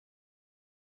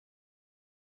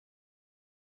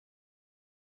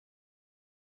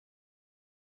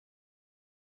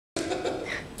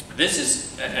this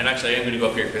is, and actually I'm going to go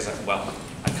up here because, well,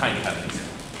 I kind of have it easier.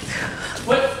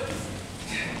 But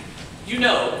you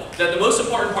know that the most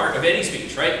important part of any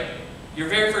speech, right? Your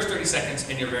very first 30 seconds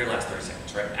and your very last 30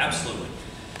 seconds, right? Absolutely.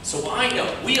 So I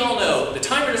know, we all know, the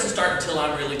timer doesn't start until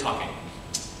I'm really talking.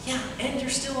 Yeah, and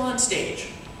you're still on stage,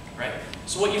 right?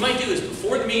 So what you might do is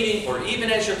before the meeting or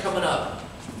even as you're coming up,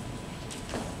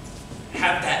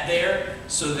 have that there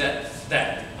so that,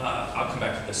 I'll come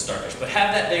back to the starfish, but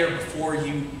have that there before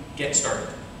you get started.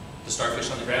 The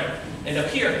starfish on the ground. And up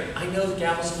here, I know the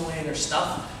gavel's in the way and there's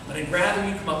stuff, but I'd rather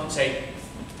you come up and say,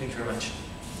 thank you very much.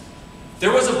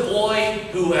 There was a boy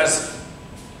who was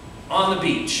on the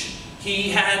beach. He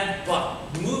had, well,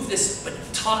 move this, but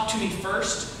talk to me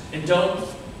first and don't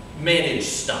manage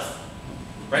stuff.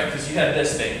 Right? Because you have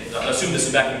this thing. Assume this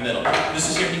is back in the middle. This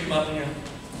is here, you come up and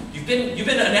you've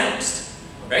been announced.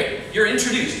 Right? You're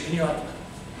introduced and you're like,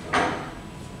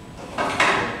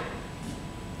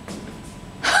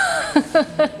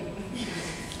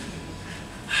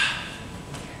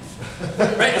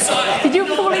 right? So did you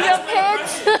pull your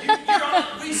pants?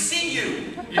 We see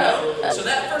you, you know? So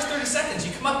that first 30 seconds,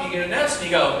 you come up, you get announced, and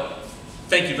you go,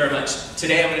 thank you very much.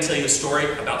 Today I'm going to tell you a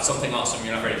story about something awesome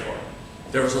you're not ready for.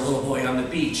 There was a little boy on the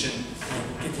beach, and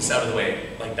get this out of the way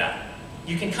like that.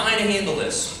 You can kind of handle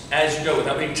this as you go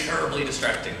without being terribly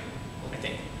distracting, I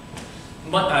think.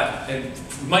 And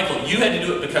Michael, you had to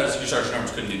do it because your sergeant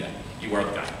arms couldn't do that. You were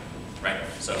the guy, right?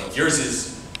 So yours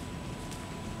is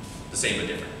the same but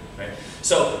different, right?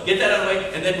 So get that out of the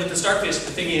way, and then with the starfish,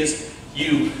 the thing is,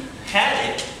 you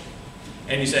had it,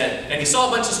 and you said, and you saw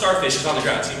a bunch of starfishes on the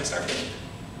ground. See my starfish?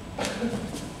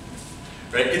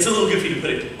 Right? It's a little goofy to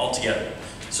put it all together.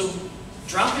 So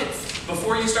drop it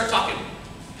before you start talking,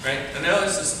 right? I know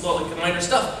this is a little like minor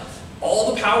stuff.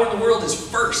 All the power in the world is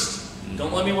first.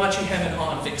 Don't let me watch you hem and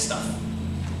haw and fix stuff.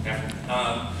 Okay?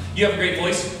 You have a great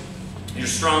voice. You're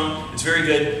strong. It's very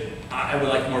good. I would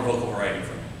like more vocal variety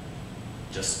from you.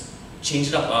 Just change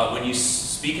it up. When you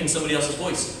speak in somebody else's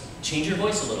voice, change your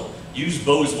voice a little. Use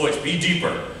Bo's voice. Be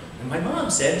deeper. And my mom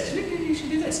said, you should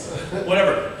do this.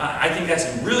 Whatever. I think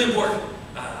that's really important.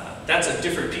 That's a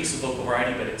different piece of vocal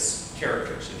variety, but it's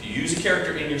characters. If you use a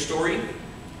character in your story,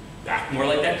 act more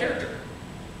like that character.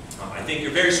 I think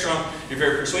you're very strong, you're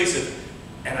very persuasive,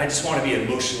 and I just want to be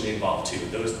emotionally involved too.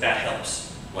 That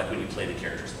helps, like when you play the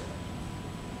characters.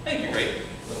 I think you're great.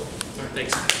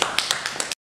 Thanks.